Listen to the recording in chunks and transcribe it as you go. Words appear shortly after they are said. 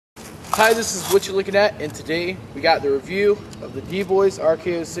Hi, this is Watchalewknat, and today we got the review of the Dboys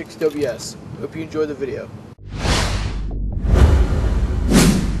RK06WS. Hope you enjoy the video.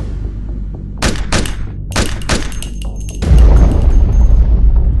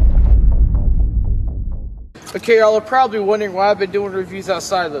 Okay, y'all are probably wondering why I've been doing reviews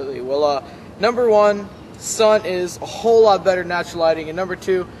outside lately. Well, number one, sun is a whole lot better natural lighting, and number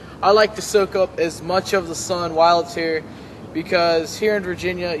two, I like to soak up as much of the sun while it's here, because here in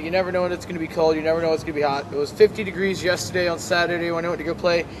Virginia, you never know when it's going to be cold, you never know when it's going to be hot. It was 50 degrees yesterday on Saturday when I went to go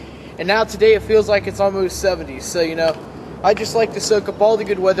play, and now today it feels like it's almost 70. So, you know, I just like to soak up all the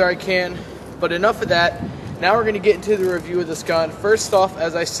good weather I can. But enough of that. Now we're going to get into the review of this gun. First off,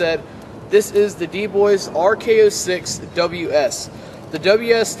 as I said, this is the Dboys RK06WS. The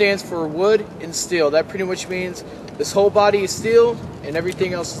WS stands for wood and steel. That pretty much means this whole body is steel and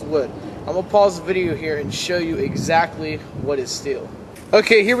everything else is wood. I'm going to pause the video here and show you exactly what is steel.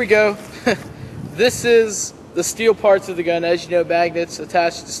 Okay, here we go. This is the steel parts of the gun. As you know, magnets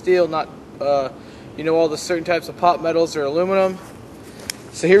attached to steel, not you know, all the certain types of pot metals or aluminum.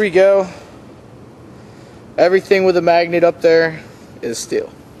 So here we go. Everything with a magnet up there is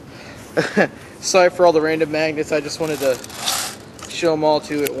steel. Sorry for all the random magnets. I just wanted to show them all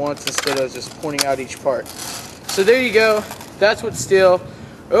to you at once instead of just pointing out each part. So there you go. That's what's steel.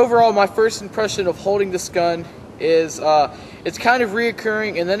 Overall, my first impression of holding this gun is it's kind of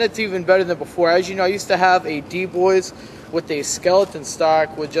reoccurring, and then it's even better than before. As you know, I used to have a Dboys with a skeleton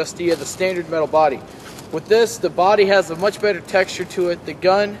stock with just the standard metal body. With this, the body has a much better texture to it. The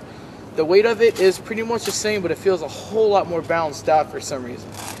gun, the weight of it is pretty much the same, but it feels a whole lot more balanced out for some reason.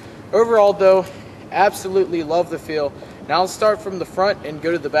 Overall, though, absolutely love the feel. Now let's start from the front and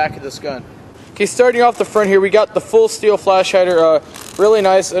go to the back of this gun. Okay, starting off the front here, we got the full steel flash hider. Really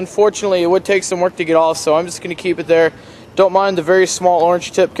nice. Unfortunately, it would take some work to get off, so I'm just going to keep it there. Don't mind the very small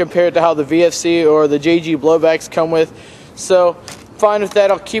orange tip compared to how the VFC or the JG blowbacks come with. So, fine with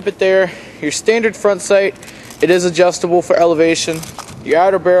that, I'll keep it there. Your standard front sight, it is adjustable for elevation. Your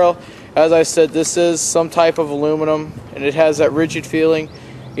outer barrel, as I said, this is some type of aluminum, and it has that rigid feeling,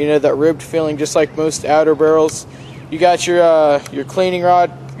 you know, that ribbed feeling, just like most outer barrels. You got your cleaning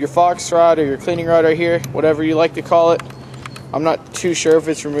rod, your fox rod, or your cleaning rod right here, whatever you like to call it. I'm not too sure if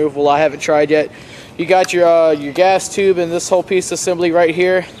it's removable. I haven't tried yet. You got your gas tube and this whole piece of assembly right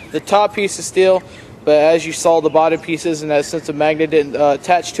here. The top piece is steel, but as you saw, the bottom pieces and that sense of magnet didn't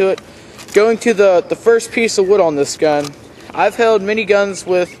attach to it. Going to the first piece of wood on this gun, I've held many guns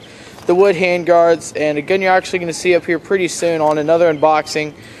with the wood handguards, and a gun you're actually going to see up here pretty soon on another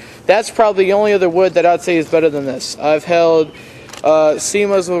unboxing. That's probably the only other wood that I'd say is better than this. I've held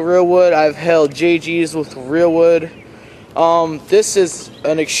SEMAs with real wood. I've held JGs with real wood. This is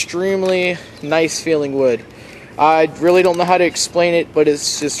an extremely nice feeling wood. I really don't know how to explain it, but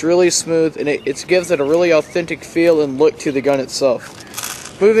it's just really smooth, and it gives it a really authentic feel and look to the gun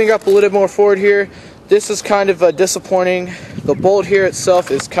itself. Moving up a little more forward here, this is kind of disappointing. The bolt here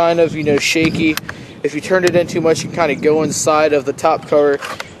itself is kind of, you know, shaky. If you turn it in too much, you can kind of go inside of the top cover.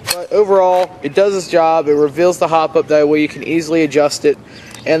 But overall, it does its job. It reveals the hop up, that way you can easily adjust it.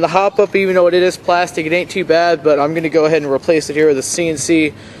 And the hop up, even though it is plastic, it ain't too bad, but I'm going to go ahead and replace it here with a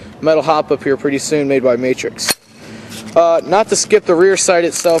CNC metal hop up here pretty soon, made by Matrix. Not to skip the rear sight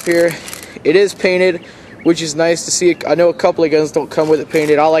itself here, it is painted, which is nice to see. I know a couple of guns don't come with it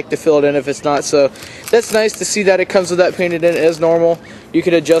painted. I like to fill it in if it's not, so that's nice to see that it comes with that painted in as normal. You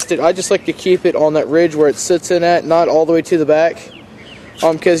can adjust it. I just like to keep it on that ridge where it sits in at, not all the way to the back.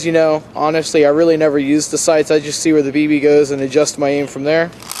 Because, you know, honestly, I really never use the sights. I just see where the BB goes and adjust my aim from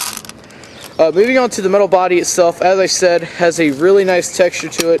there. Moving on to the metal body itself, as I said, has a really nice texture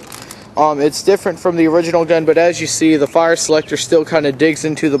to it. It's different from the original gun, but as you see, the fire selector still kind of digs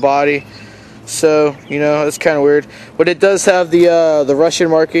into the body. So, you know, it's kind of weird. But it does have the Russian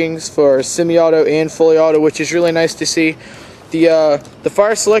markings for semi-auto and fully auto, which is really nice to see. The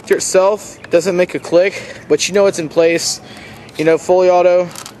fire selector itself doesn't make a click, but you know it's in place. You know, fully auto,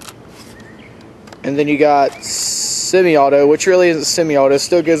 and then you got semi-auto, which really isn't semi-auto, it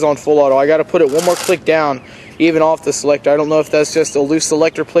still goes on full auto. I got to put it one more click down, even off the selector. I don't know if that's just a loose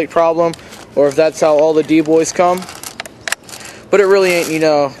selector plate problem, or if that's how all the Dboys come. But it really ain't, you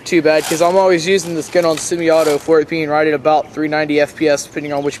know, too bad, because I'm always using this gun on semi-auto for it being right at about 390 FPS,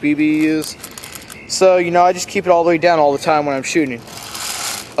 depending on which BB you use. So, you know, I just keep it all the way down all the time when I'm shooting.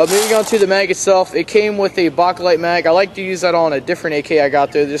 Moving on to the mag itself, it came with a Bakelite mag. I like to use that on a different AK I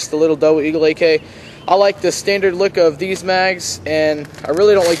got there, just the little Double Eagle AK. I like the standard look of these mags, and I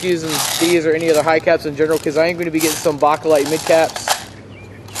really don't like using these or any other high caps in general, because I am going to be getting some Bakelite mid caps,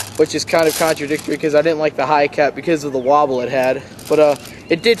 which is kind of contradictory because I didn't like the high cap because of the wobble it had. but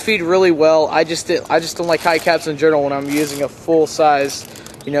it did feed really well. I just don't like high caps in general when I'm using a full size,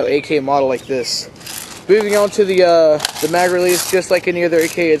 you know, AK model like this. Moving on to the mag release, just like any other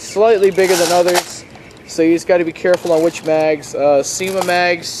AK, it's slightly bigger than others, so you just got to be careful on which mags. SEMA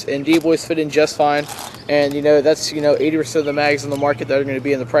mags and Dboys fit in just fine, and you know that's 80% of the mags on the market that are going to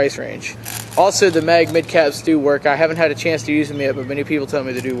be in the price range. Also, the mag mid caps do work. I haven't had a chance to use them yet, but many people tell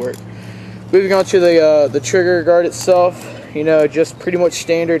me they do work. Moving on to the trigger guard itself, you know, just pretty much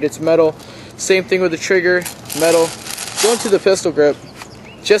standard. It's metal. Same thing with the trigger, metal. Going to the pistol grip,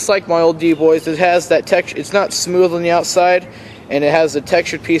 just like my old Dboys, it has that texture. It's not smooth on the outside, and it has a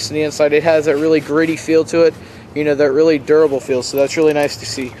textured piece on the inside. It has that really gritty feel to it, you know, that really durable feel. So that's really nice to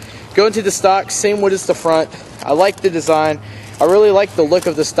see. Going to the stock, same wood as the front. I like the design. I really like the look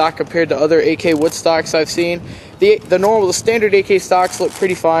of the stock compared to other AK wood stocks I've seen. The standard AK stocks look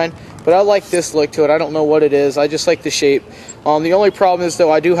pretty fine, but I like this look to it. I don't know what it is. I just like the shape. The only problem is,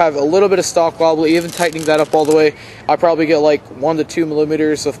 though, I do have a little bit of stock wobble. Even tightening that up all the way, I probably get like 1 to 2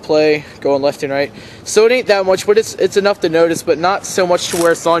 millimeters of play going left and right. So it ain't that much, but it's enough to notice, but not so much to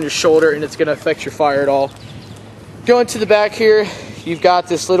where it's on your shoulder and it's going to affect your fire at all. Going to the back here, you've got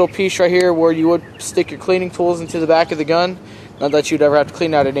this little piece right here where you would stick your cleaning tools into the back of the gun. Not that you'd ever have to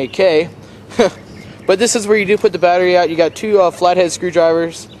clean out an AK. But this is where you do put the battery out. You got 2 flathead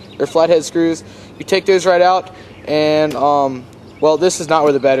screwdrivers, or flathead screws. You take those right out, and well, this is not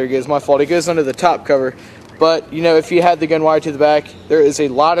where the battery goes. My fault. It goes under the top cover. But you know, if you had the gun wired to the back, there is a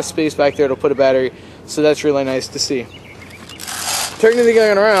lot of space back there to put a battery. So that's really nice to see. Turning the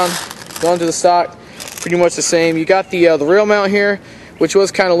gun around, going to the stock, pretty much the same. You got the rail mount here, which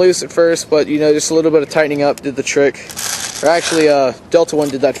was kind of loose at first, but you know, just a little bit of tightening up did the trick. Or actually, Delta One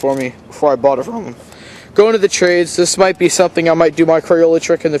did that for me before I bought it from them. Going to the trades, this might be something I might do my Crayola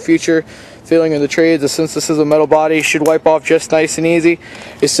trick in the future. Feeling in the trades, since this is a metal body, should wipe off just nice and easy.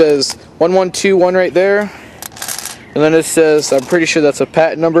 It says 1121 right there, and then it says, I'm pretty sure that's a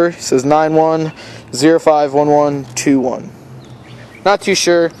patent number. It says 91051121. Not too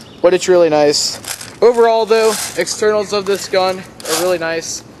sure, but it's really nice. Overall, though, externals of this gun are really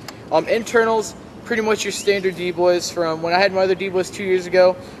nice. Internals, pretty much your standard Dboys from when I had my other Dboys 2 years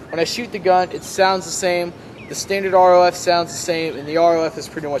ago. When I shoot the gun, it sounds the same. The standard ROF sounds the same, and the ROF is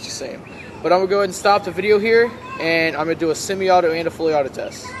pretty much the same. But I'm going to go ahead and stop the video here, and I'm going to do a semi-auto and a fully auto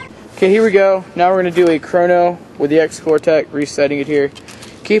test. Okay, here we go. Now we're going to do a chrono with the X-Core-Tech, resetting it here.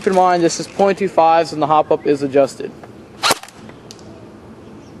 Keep in mind, this is .25s, and the hop-up is adjusted.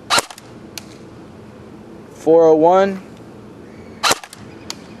 401,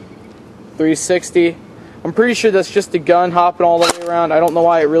 360. I'm pretty sure that's just the gun hopping all the way around. I don't know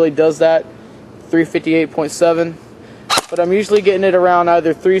why it really does that. 358.7, but I'm usually getting it around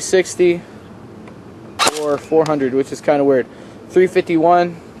either 360 or 400, which is kind of weird.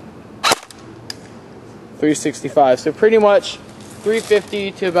 351, 365. So pretty much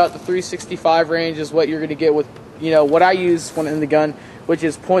 350 to about the 365 range is what you're going to get with, you know, what I use when in the gun, which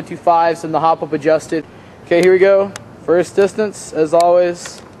is .25s and the hop-up adjusted. Okay, here we go. First distance, as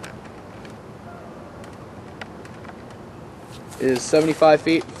always, is 75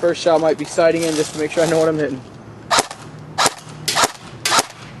 feet. First shot might be sighting in just to make sure I know what I'm hitting.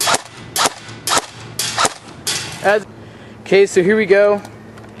 Okay, so here we go.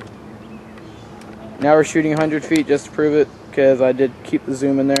 Now we're shooting 100 feet just to prove it, because I did keep the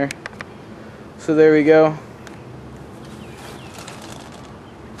zoom in there. So there we go.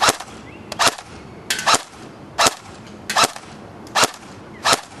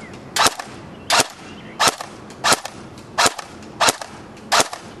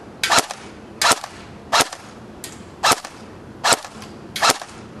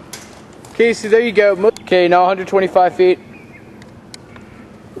 Okay, so there you go. Okay, now 125 feet.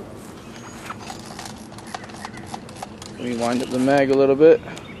 Let me wind up the mag a little bit.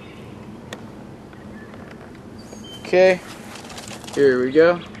 Okay, here we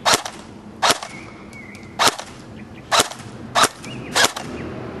go.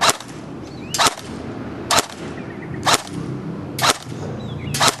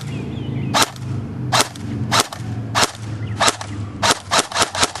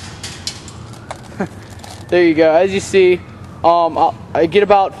 There you go. As you see, I get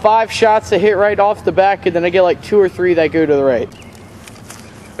about 5 shots that hit right off the back, and then I get like 2 or 3 that go to the right.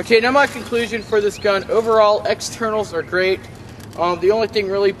 Okay, now my conclusion for this gun. Overall, externals are great. The only thing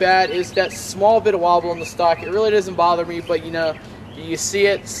really bad is that small bit of wobble in the stock. It really doesn't bother me, but you know, you see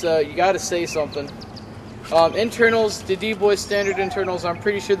it, so you got to say something. Internals, the Dboys standard internals, I'm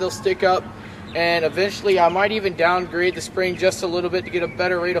pretty sure they'll stick up, and eventually I might even downgrade the spring just a little bit to get a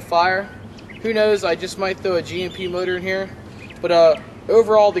better rate of fire. Who knows, I just might throw a GMP motor in here. But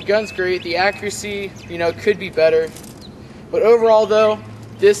overall, the gun's great. The accuracy, you know, could be better. But overall, though,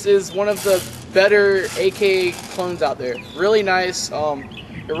 this is one of the better AK clones out there. Really nice.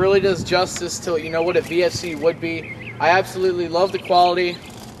 It really does justice to, you know, what a VFC would be. I absolutely love the quality.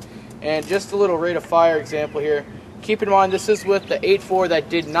 And just a little rate of fire example here. Keep in mind, this is with the 8.4 that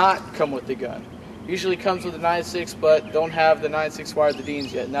did not come with the gun. Usually comes with the 9.6, but don't have the 9.6 wired to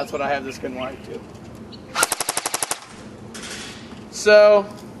Deans yet, and that's what I have this gun wired to. So,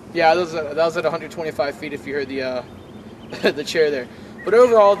 yeah, that was at 125 feet if you heard the the chair there. But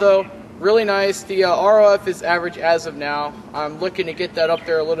overall, though, really nice. The ROF is average as of now. I'm looking to get that up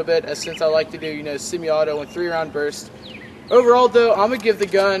there a little bit, since I like to do, you know, semi-auto and 3-round burst. Overall, though, I'm gonna give the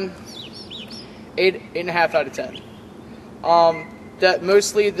gun 8.5 out of 10. That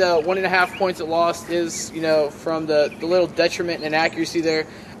mostly the 1.5 points it lost is, you know, from the little detriment in accuracy there.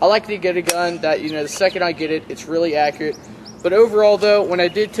 I like to get a gun that, you know, the second I get it, it's really accurate. But overall, though, when I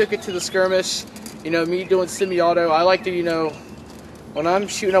took it to the skirmish, you know, me doing semi-auto, I like to, you know, when I'm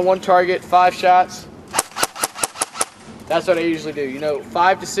shooting at one target, 5 shots, that's what I usually do. You know,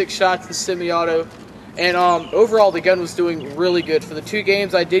 5 to 6 shots in semi-auto. And overall, the gun was doing really good. For the 2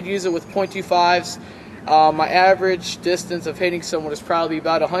 games, I did use it with .25s. My average distance of hitting someone is probably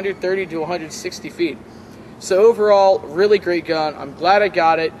about 130 to 160 feet. So overall, really great gun. I'm glad I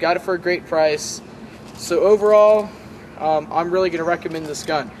got it for a great price. So overall, I'm really going to recommend this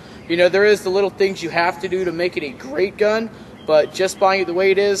gun. You know, there is the little things you have to do to make it a great gun, but just buying it the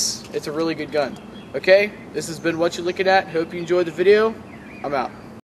way it is, it's a really good gun. Okay, this has been What You're Looking At. Hope you enjoyed the video. I'm out.